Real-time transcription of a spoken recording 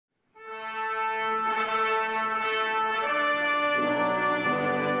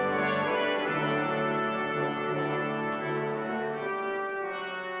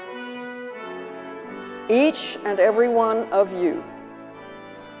Each and every one of you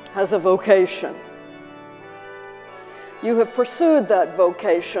has a vocation. You have pursued that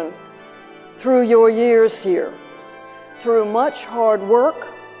vocation through your years here, through much hard work,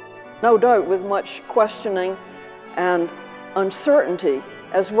 no doubt with much questioning and uncertainty,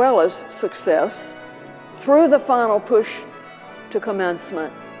 as well as success, through the final push to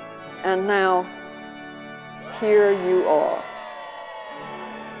commencement, and now here you are.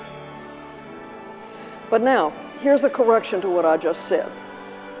 But now, here's a correction to what I just said.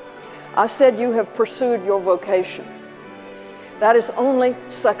 I said you have pursued your vocation. That is only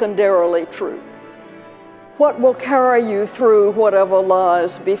secondarily true. What will carry you through whatever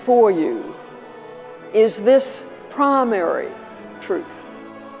lies before you is this primary truth.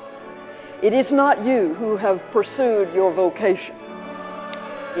 It is not you who have pursued your vocation.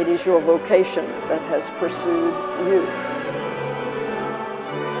 It is your vocation that has pursued you.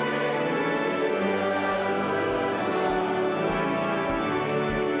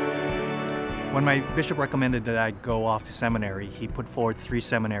 When my bishop recommended that I go off to seminary, he put forward 3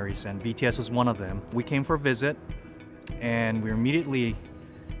 seminaries, and VTS was one of them. We came for a visit, and we were immediately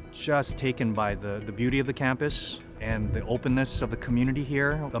just taken by the beauty of the campus and the openness of the community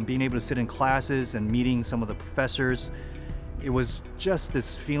here. Being able to sit in classes and meeting some of the professors, it was just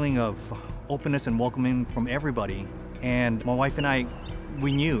this feeling of openness and welcoming from everybody. And my wife and I,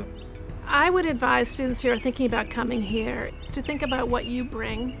 we knew. I would advise students who are thinking about coming here to think about what you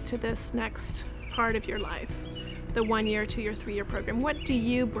bring to this next part of your life, the 1-year, 2-year, 3-year program. What do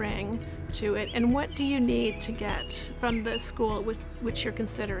you bring to it, and what do you need to get from the school which you're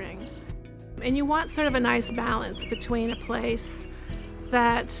considering? And you want sort of a nice balance between a place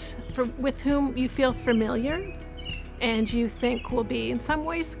that, with whom you feel familiar and you think will be in some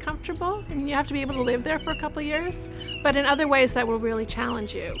ways comfortable, and you have to be able to live there for a couple years, but in other ways that will really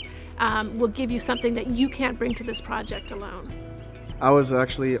challenge you. Will give you something that you can't bring to this project alone. I was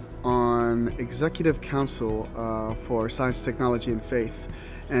actually on executive council for Science, Technology, and Faith,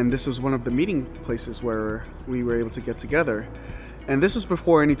 and this was one of the meeting places where we were able to get together. And this was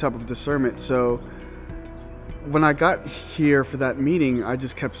before any type of discernment, so when I got here for that meeting, I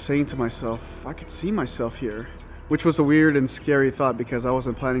just kept saying to myself, I could see myself here, which was a weird and scary thought because I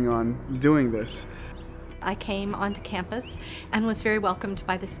wasn't planning on doing this. I came onto campus and was very welcomed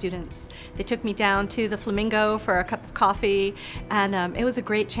by the students. They took me down to the Flamingo for a cup of coffee, and it was a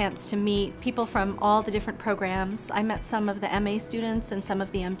great chance to meet people from all the different programs. I met some of the MA students and some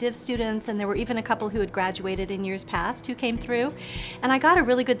of the MDiv students, and there were even a couple who had graduated in years past who came through. And I got a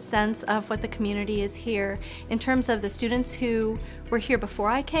really good sense of what the community is here in terms of the students who were here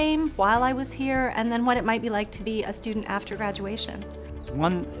before I came, while I was here, and then what it might be like to be a student after graduation.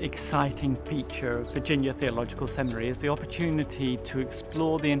 One exciting feature of Virginia Theological Seminary is the opportunity to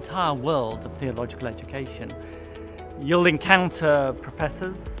explore the entire world of theological education. You'll encounter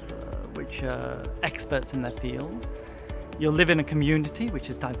professors which are experts in their field. You'll live in a community which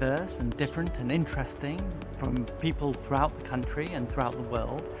is diverse and different and interesting from people throughout the country and throughout the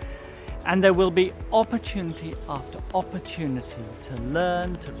world. And there will be opportunity after opportunity to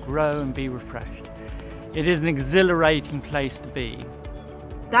learn, to grow and be refreshed. It is an exhilarating place to be.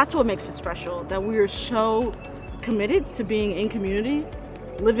 That's what makes it special, that we are so committed to being in community,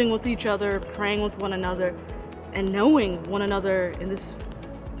 living with each other, praying with one another, and knowing one another in this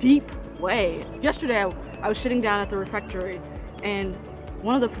deep way. Yesterday, I was sitting down at the refectory, and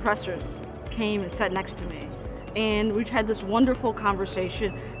one of the professors came and sat next to me. And we had this wonderful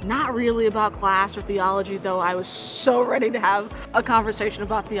conversation, not really about class or theology, though I was so ready to have a conversation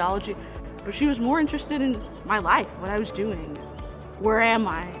about theology. But she was more interested in my life, what I was doing. Where am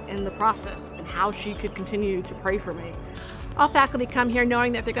I in the process, and how she could continue to pray for me. All faculty come here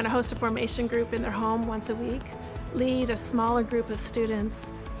knowing that they're going to host a formation group in their home once a week, lead a smaller group of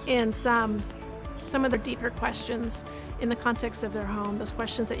students in some of the deeper questions in the context of their home, those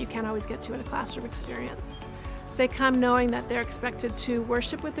questions that you can't always get to in a classroom experience. They come knowing that they're expected to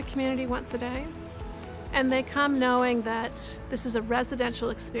worship with the community once a day, and they come knowing that this is a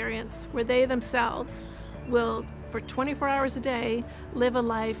residential experience where they themselves will, for 24 hours a day, live a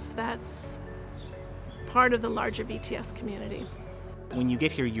life that's part of the larger VTS community. When you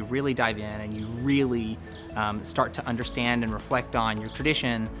get here, you really dive in and you really start to understand and reflect on your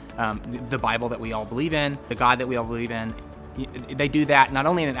tradition, the Bible that we all believe in, the God that we all believe in. They do that not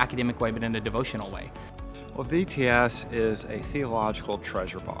only in an academic way, but in a devotional way. Well, VTS is a theological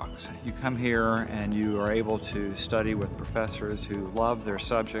treasure box. You come here and you are able to study with professors who love their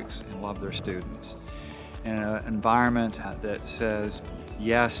subjects and love their students, in an environment that says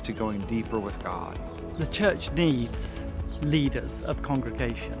yes to going deeper with God. The church needs leaders of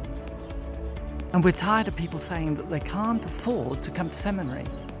congregations. And we're tired of people saying that they can't afford to come to seminary.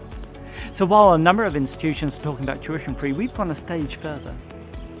 So while a number of institutions are talking about tuition free, we've gone a stage further.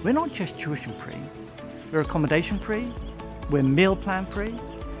 We're not just tuition free, we're accommodation free, we're meal plan free,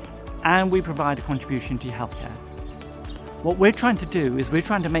 and we provide a contribution to your healthcare. What we're trying to do is we're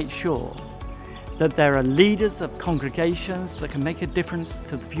trying to make sure that there are leaders of congregations that can make a difference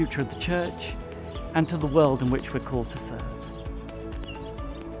to the future of the church and to the world in which we're called to serve.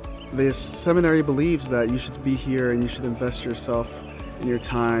 The seminary believes that you should be here and you should invest yourself and your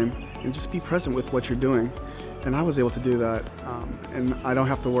time and just be present with what you're doing. And I was able to do that, and I don't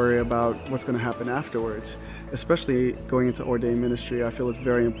have to worry about what's going to happen afterwards. Especially going into ordained ministry, I feel it's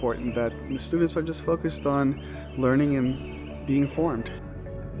very important that the students are just focused on learning and being formed.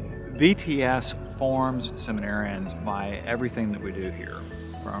 VTS forms seminarians by everything that we do here,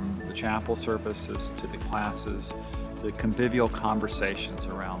 from the chapel services to the classes to the convivial conversations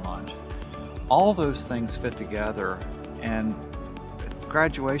around lunch. All those things fit together, and at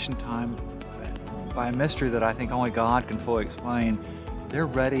graduation time, by a mystery that I think only God can fully explain, they're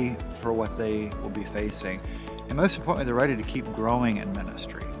ready for what they will be facing. And most importantly, they're ready to keep growing in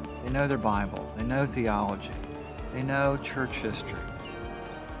ministry. They know their Bible, they know theology, they know church history.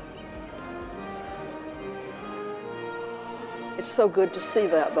 It's so good to see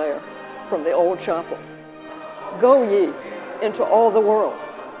that there from the old chapel. Go ye into all the world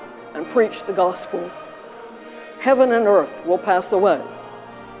and preach the gospel. Heaven and earth will pass away,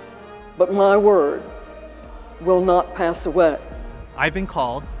 but my word will not pass away. I've been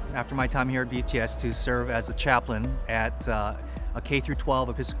called, after my time here at VTS, to serve as a chaplain at a K-12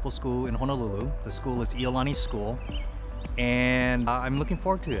 Episcopal school in Honolulu. The school is Iolani School, and I'm looking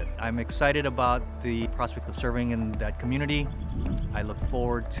forward to it. I'm excited about the prospect of serving in that community. I look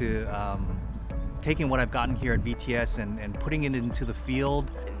forward to taking what I've gotten here at VTS and putting it into the field.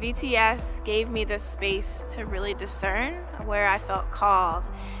 VTS gave me this space to really discern where I felt called,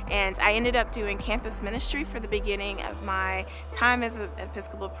 and I ended up doing campus ministry for the beginning of my time as an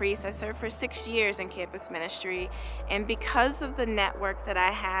Episcopal priest. I served for 6 years in campus ministry, and because of the network that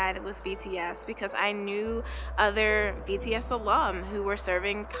I had with VTS, because I knew other VTS alum who were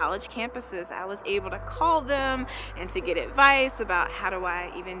serving college campuses, I was able to call them and to get advice about how do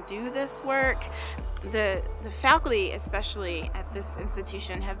I even do this work. The faculty, especially at this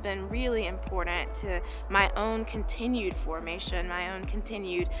institution, have been really important to my own continued formation, my own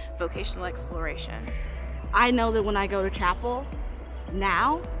continued vocational exploration. I know that when I go to chapel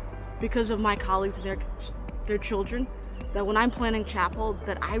now, because of my colleagues and their children, that when I'm planning chapel,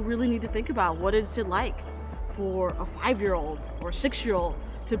 that I really need to think about what is it like for a 5-year-old or a 6-year-old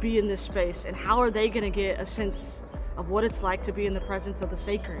to be in this space, and how are they going to get a sense of what it's like to be in the presence of the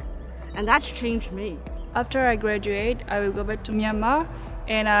sacred. And that's changed me. After I graduate, I will go back to Myanmar,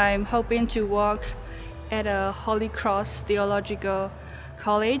 and I'm hoping to work at a Holy Cross Theological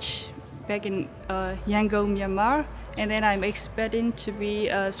College back in Yangon, Myanmar. And then I'm expecting to be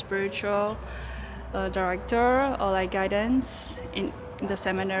a spiritual director or like guidance in the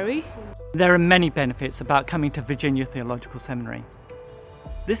seminary. There are many benefits about coming to Virginia Theological Seminary.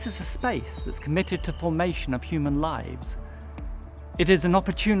 This is a space that's committed to formation of human lives. It is an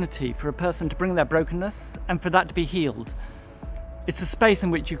opportunity for a person to bring their brokenness and for that to be healed. It's a space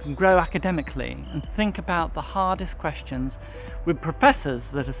in which you can grow academically and think about the hardest questions with professors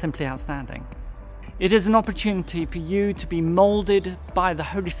that are simply outstanding. It is an opportunity for you to be molded by the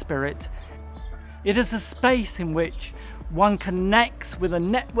Holy Spirit. It is a space in which one connects with a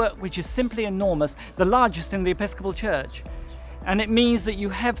network which is simply enormous, the largest in the Episcopal Church. And it means that you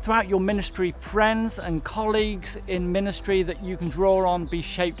have throughout your ministry friends and colleagues in ministry that you can draw on, be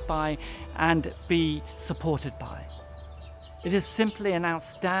shaped by, and be supported by. It is simply an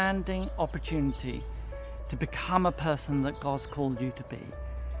outstanding opportunity to become a person that God's called you to be,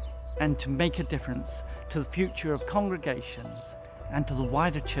 and to make a difference to the future of congregations and to the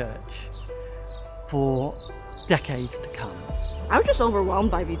wider church for decades to come. I was just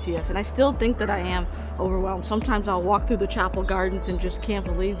overwhelmed by VTS, and I still think that I am overwhelmed. Sometimes I'll walk through the chapel gardens and just can't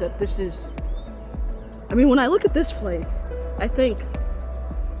believe that this is... I mean, when I look at this place, I think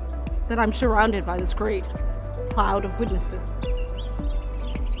that I'm surrounded by this great cloud of witnesses.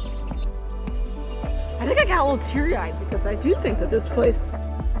 I think I got a little teary-eyed because I do think that this place,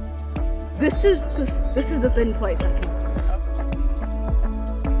 this is the thin place, I think.